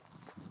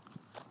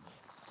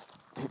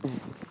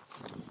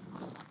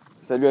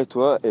Salut à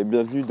toi et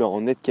bienvenue dans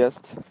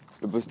Netcast,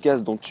 le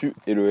podcast dont tu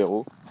es le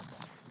héros.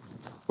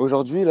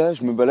 Aujourd'hui là,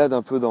 je me balade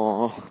un peu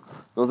dans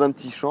un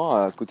petit champ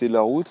à côté de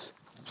la route.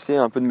 J'essaie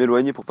un peu de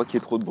m'éloigner pour pas qu'il y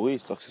ait trop de bruit,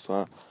 histoire que ce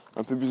soit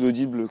un peu plus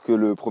audible que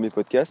le premier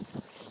podcast.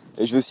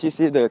 Et je vais aussi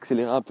essayer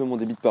d'accélérer un peu mon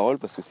débit de parole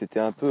parce que c'était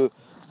un peu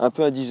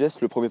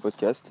indigeste le premier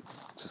podcast.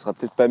 Ce sera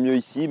peut-être pas mieux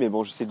ici, mais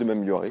bon, j'essaie de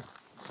m'améliorer.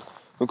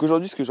 Donc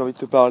aujourd'hui, ce que j'ai envie de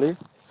te parler,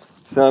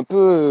 c'est un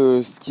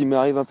peu ce qui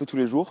m'arrive un peu tous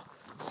les jours.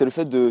 C'est le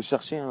fait de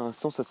chercher un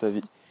sens à sa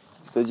vie.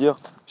 C'est-à-dire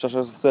chercher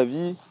un sens à sa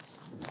vie,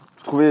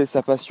 trouver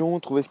sa passion,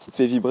 trouver ce qui te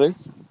fait vibrer,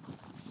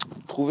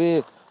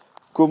 trouver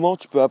comment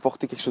tu peux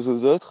apporter quelque chose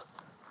aux autres.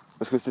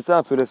 Parce que c'est ça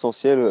un peu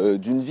l'essentiel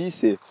d'une vie,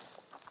 c'est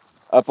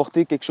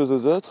apporter quelque chose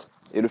aux autres.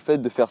 Et le fait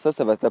de faire ça,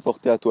 ça va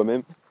t'apporter à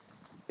toi-même.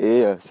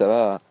 Et ça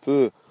va un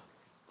peu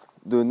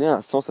donner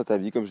un sens à ta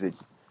vie, comme je l'ai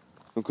dit.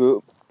 Donc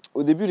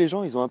au début, les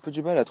gens, ils ont un peu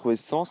du mal à trouver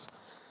ce sens.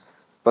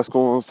 Parce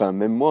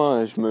même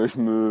moi, je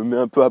me mets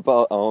un peu à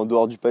part, en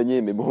dehors du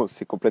panier, mais bon,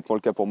 c'est complètement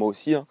le cas pour moi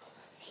aussi.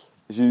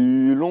 J'ai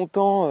eu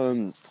longtemps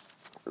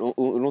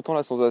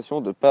la sensation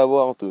de ne pas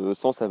avoir de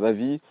sens à ma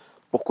vie,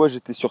 pourquoi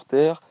j'étais sur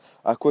Terre,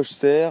 à quoi je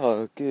sers,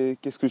 qui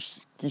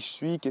je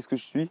suis, qu'est-ce que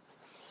je suis.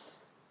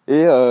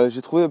 Et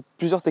j'ai trouvé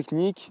plusieurs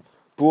techniques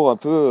pour un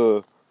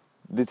peu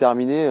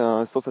déterminer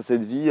un sens à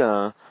cette vie,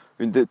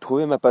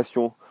 trouver ma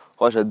passion.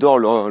 J'adore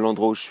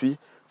l'endroit où je suis,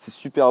 c'est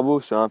super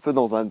beau, je suis un peu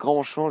dans un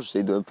grand champ,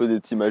 j'essaie un peu de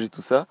t'imager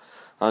tout ça,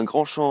 un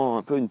grand champ,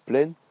 un peu une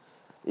plaine,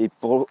 et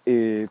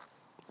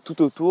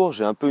tout autour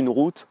j'ai un peu une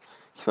route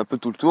qui fait un peu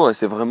tout le tour, et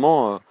c'est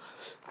vraiment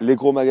les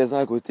gros magasins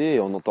à côté,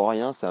 et on n'entend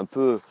rien, c'est un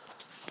peu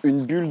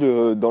une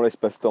bulle dans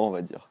l'espace-temps, on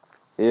va dire.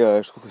 Et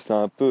je trouve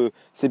que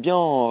c'est bien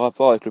en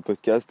rapport avec le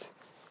podcast,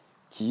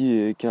 qui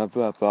est un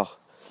peu à part.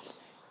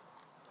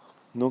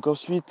 Donc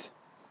ensuite,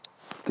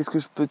 qu'est-ce que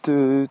je peux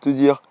te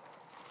dire ?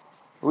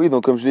 Oui,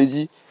 donc comme je l'ai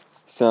dit,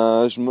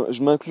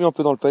 je m'inclus un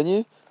peu dans le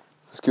panier,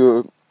 parce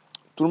que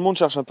tout le monde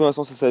cherche un peu un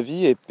sens à sa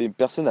vie, et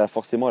personne n'a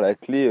forcément la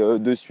clé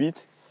de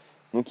suite.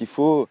 Donc il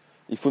faut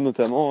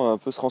notamment un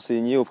peu se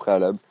renseigner au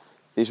préalable.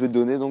 Et je vais te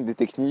donner donc des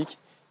techniques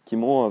qui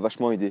m'ont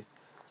vachement aidé.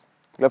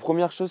 La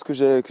première chose que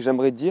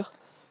j'aimerais te dire,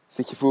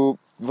 c'est qu'il faut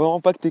vraiment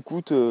pas que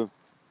t'écoutes,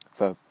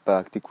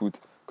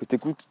 que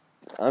t'écoutes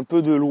un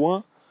peu de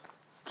loin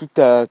toute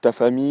ta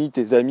famille,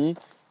 tes amis,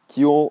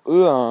 qui ont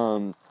eux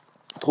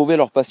trouvé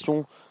leur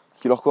passion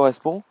qui leur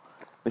correspond.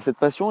 Mais cette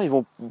passion,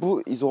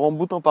 ils auront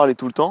beau t'en parler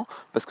tout le temps,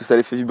 parce que ça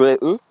les fait vibrer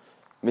eux,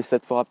 mais ça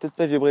te fera peut-être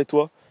pas vibrer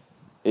toi.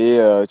 Et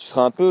tu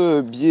seras un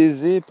peu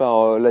biaisé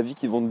par l'avis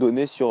qu'ils vont te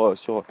donner sur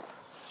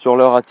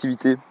leur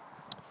activité.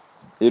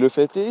 Et le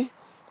fait est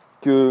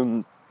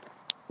que,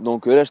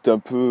 donc là je t'ai un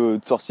peu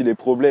sorti les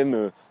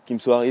problèmes qui me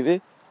sont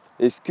arrivés.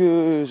 Et ce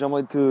que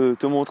j'aimerais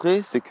te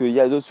montrer, c'est qu'il y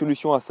a d'autres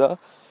solutions à ça,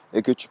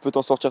 et que tu peux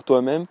t'en sortir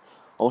toi-même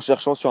en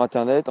cherchant sur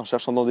internet, en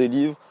cherchant dans des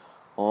livres,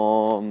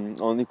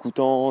 en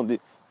écoutant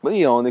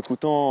en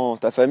écoutant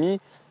ta famille.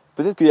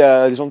 Peut-être qu'il y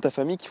a des gens de ta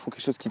famille qui font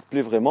quelque chose qui te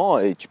plaît vraiment,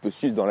 et tu peux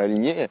suivre dans la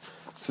lignée.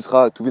 Ce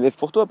sera tout bénéf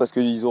pour toi, parce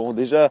qu'ils auront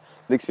déjà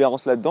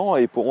l'expérience là-dedans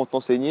et pourront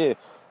t'enseigner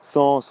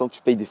sans que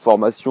tu payes des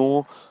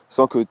formations,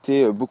 sans que tu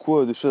aies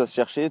beaucoup de choses à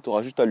chercher. Tu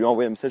auras juste à lui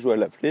envoyer un message ou à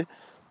l'appeler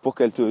pour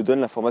qu'elle te donne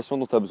l'information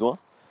dont tu as besoin.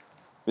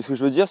 Mais ce que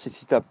je veux dire, c'est que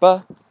si tu n'as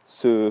pas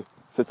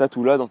cet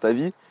atout-là dans ta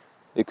vie,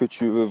 et que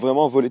tu veux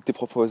vraiment voler de tes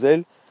propres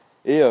ailes,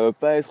 et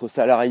pas être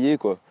salarié,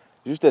 quoi.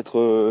 Juste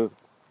être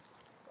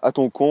à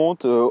ton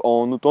compte,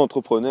 en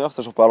auto-entrepreneur,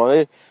 ça j'en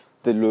parlerai,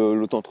 peut-être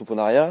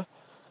l'auto-entrepreneuriat,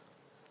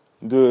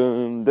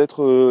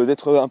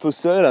 d'être un peu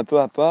seul, un peu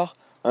à part,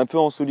 un peu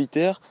en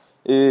solitaire,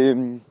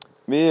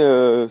 mais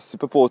c'est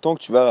pas pour autant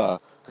que tu vas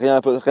rien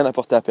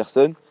apporter à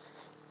personne.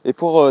 Et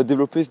pour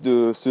développer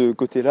de ce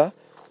côté-là,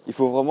 il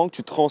faut vraiment que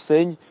tu te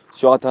renseignes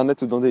sur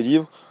internet ou dans des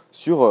livres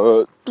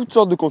sur toutes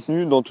sortes de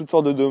contenus, dans toutes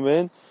sortes de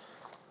domaines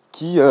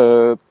qui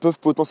peuvent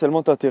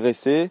potentiellement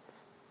t'intéresser,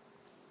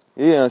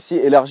 et ainsi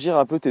élargir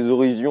un peu tes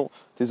horizons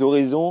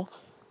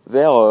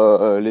vers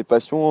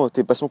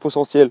tes passions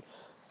potentielles.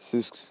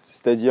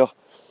 C'est-à-dire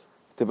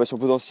tes passions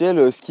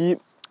potentielles,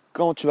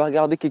 quand tu vas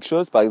regarder quelque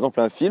chose, par exemple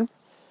un film,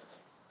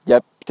 il y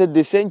a peut-être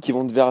des scènes qui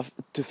vont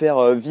te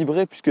faire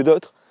vibrer plus que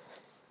d'autres.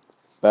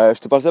 Je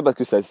te parle ça parce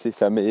que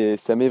ça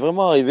m'est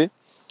vraiment arrivé.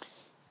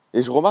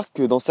 Et je remarque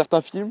que dans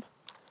certains films,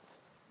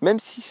 même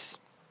si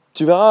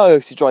tu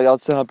verras, si tu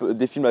regardes ça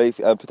des films avec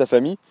un peu ta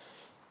famille,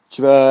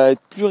 tu vas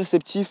être plus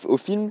réceptif au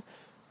film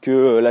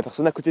que la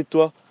personne à côté de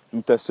toi, ou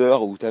ta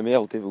soeur, ou ta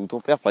mère, ou ton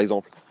père par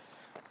exemple.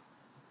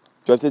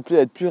 Tu vas peut-être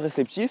être plus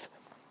réceptif,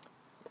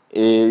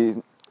 et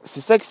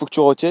c'est ça qu'il faut que tu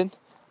retiennes.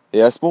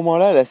 Et à ce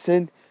moment-là, la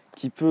scène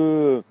qui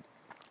peut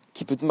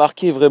te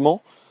marquer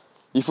vraiment,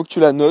 il faut que tu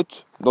la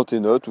notes dans tes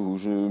notes, ou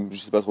je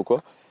sais pas trop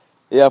quoi.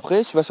 Et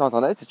après, tu vas sur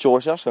internet et tu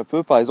recherches un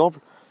peu, par exemple,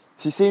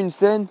 si c'est une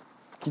scène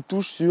qui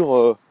touche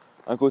sur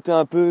un côté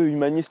un peu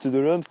humaniste de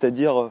l'homme,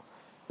 c'est-à-dire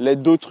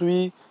l'aide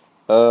d'autrui,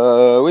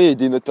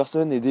 aider une autre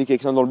personne, aider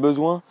quelqu'un dans le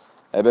besoin,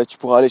 tu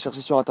pourras aller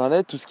chercher sur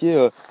internet tout ce qui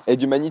est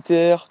aide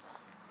humanitaire,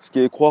 ce qui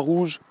est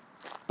Croix-Rouge.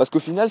 Parce qu'au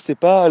final, c'est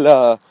pas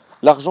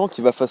l'argent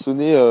qui va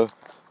façonner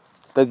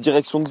ta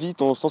direction de vie,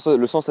 ton sens,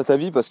 le sens à ta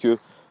vie, parce que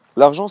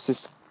l'argent,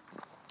 c'est...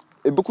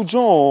 Et beaucoup de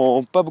gens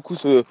ont pas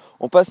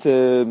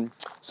ce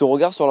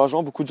regard sur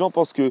l'argent. Beaucoup de gens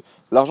pensent que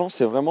l'argent,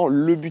 c'est vraiment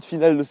le but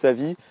final de sa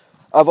vie,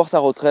 avoir sa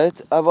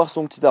retraite, avoir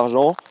son petit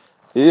argent,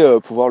 et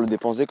pouvoir le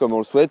dépenser comme on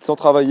le souhaite, sans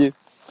travailler.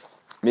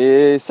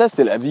 Mais ça,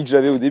 c'est la vie que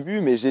j'avais au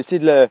début, mais j'ai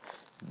essayé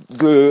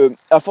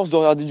à force de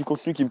regarder du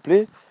contenu qui me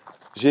plaît,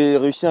 j'ai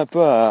réussi un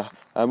peu à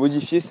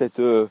modifier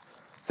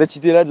cette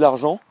idée-là de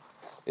l'argent.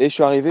 Et je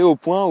suis arrivé au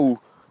point où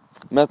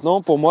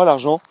maintenant, pour moi,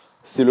 l'argent,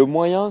 c'est le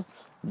moyen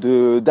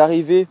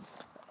d'arriver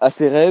à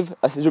ses rêves,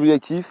 à ses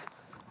objectifs,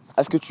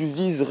 à ce que tu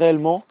vises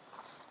réellement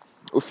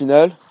au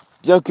final.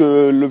 Bien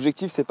que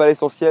l'objectif, c'est pas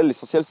l'essentiel.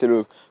 L'essentiel, c'est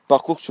le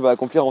parcours que tu vas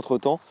accomplir entre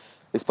temps.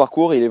 Et ce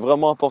parcours, il est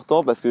vraiment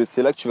important parce que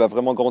c'est là que tu vas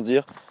vraiment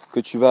grandir, que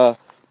tu vas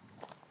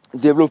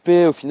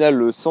développer au final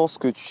le sens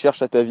que tu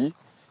cherches à ta vie.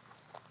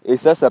 Et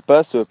ça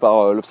passe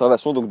par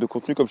l'observation donc de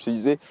contenu, comme je te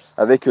disais,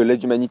 avec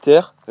l'aide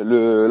humanitaire,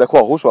 la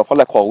Croix-Rouge. On va prendre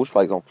la Croix-Rouge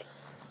par exemple.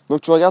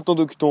 Donc tu regardes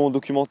ton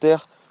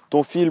documentaire,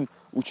 ton film,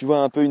 où tu vois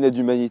un peu une aide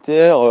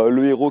humanitaire,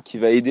 le héros qui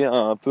va aider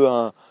un peu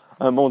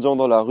un mendiant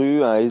dans la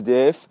rue, un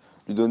SDF,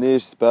 lui donner,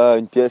 je sais pas,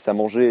 une pièce à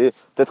manger,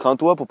 peut-être un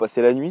toit pour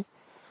passer la nuit.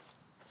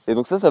 Et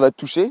donc ça va te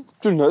toucher,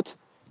 tu le notes.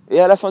 Et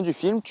à la fin du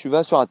film, tu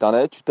vas sur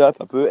internet, tu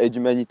tapes un peu aide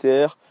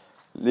humanitaire,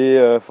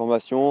 les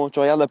formations, tu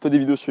regardes un peu des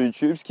vidéos sur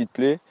YouTube, ce qui te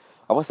plaît.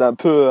 Après c'est un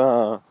peu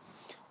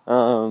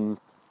un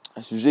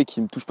sujet qui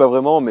me touche pas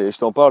vraiment, mais je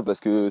t'en parle parce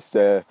que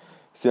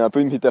c'est un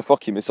peu une métaphore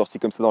qui m'est sortie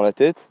comme ça dans la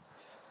tête.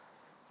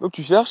 Donc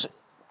tu cherches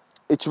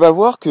et tu vas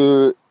voir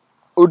que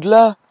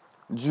au-delà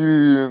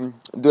de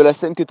la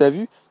scène que tu as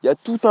vue, il y a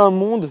tout un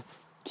monde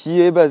qui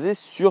est basé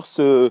sur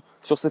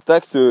cet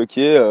acte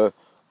qui est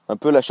un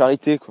peu la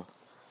charité, quoi.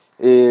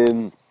 Et,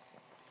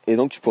 et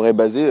donc tu pourrais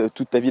baser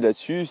toute ta vie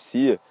là-dessus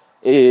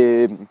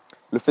et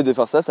le fait de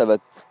faire ça va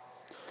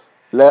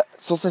la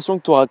sensation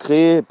que tu auras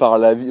créée par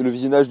le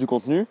visionnage du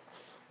contenu,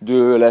 de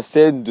la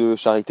scène de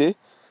charité,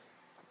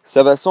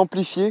 ça va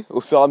s'amplifier au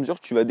fur et à mesure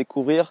que tu vas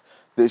découvrir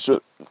des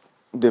choses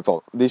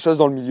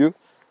dans le milieu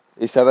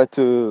et ça va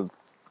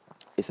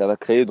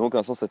créer donc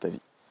un sens à ta vie.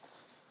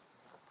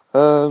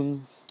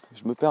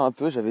 Je me perds un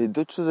peu, j'avais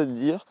d'autres choses à te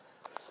dire.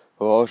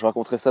 Oh, je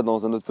raconterai ça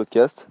dans un autre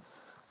podcast.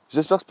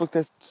 J'espère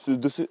que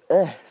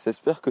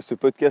ce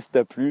podcast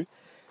t'a plu.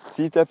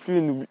 S'il t'a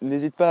plu,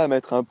 n'hésite pas à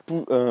mettre un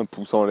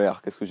pouce en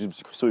l'air. Qu'est-ce que je me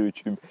suis cru sur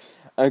YouTube?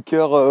 Un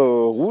cœur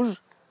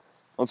rouge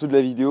en dessous de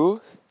la vidéo.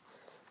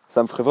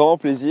 Ça me ferait vraiment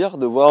plaisir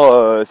de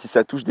voir si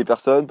ça touche des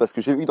personnes. Parce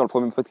que j'ai vu que dans le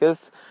premier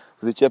podcast,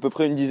 vous étiez à peu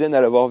près une dizaine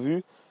à l'avoir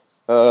vu.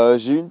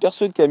 J'ai eu une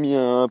personne qui a mis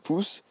un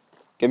pouce,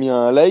 qui a mis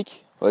un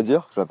like, on va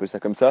dire. Je vais appeler ça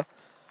comme ça.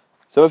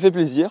 Ça m'a fait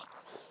plaisir.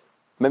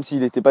 Même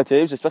s'il n'était pas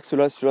terrible, j'espère que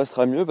celui-là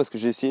sera mieux parce que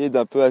j'ai essayé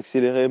d'un peu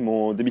accélérer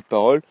mon débit de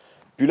parole.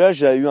 Puis là,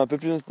 j'ai eu un peu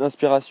plus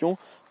d'inspiration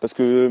parce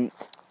que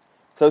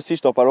ça aussi,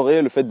 je t'en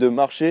parlerai, le fait de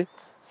marcher,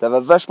 ça va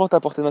vachement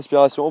t'apporter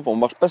d'inspiration. On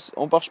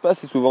marche pas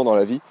assez souvent dans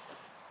la vie.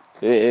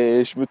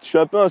 Et je suis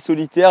un peu un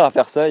solitaire à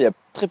faire ça. Il y a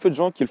très peu de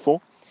gens qui le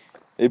font.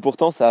 Et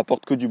pourtant, ça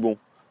apporte que du bon.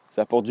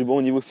 Ça apporte du bon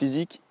au niveau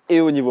physique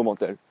et au niveau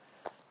mental.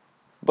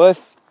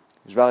 Bref,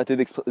 je vais arrêter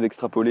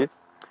d'extrapoler.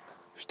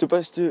 Je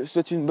te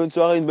souhaite une bonne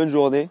soirée, une bonne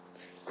journée.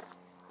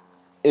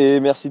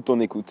 Et merci de ton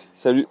écoute.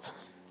 Salut!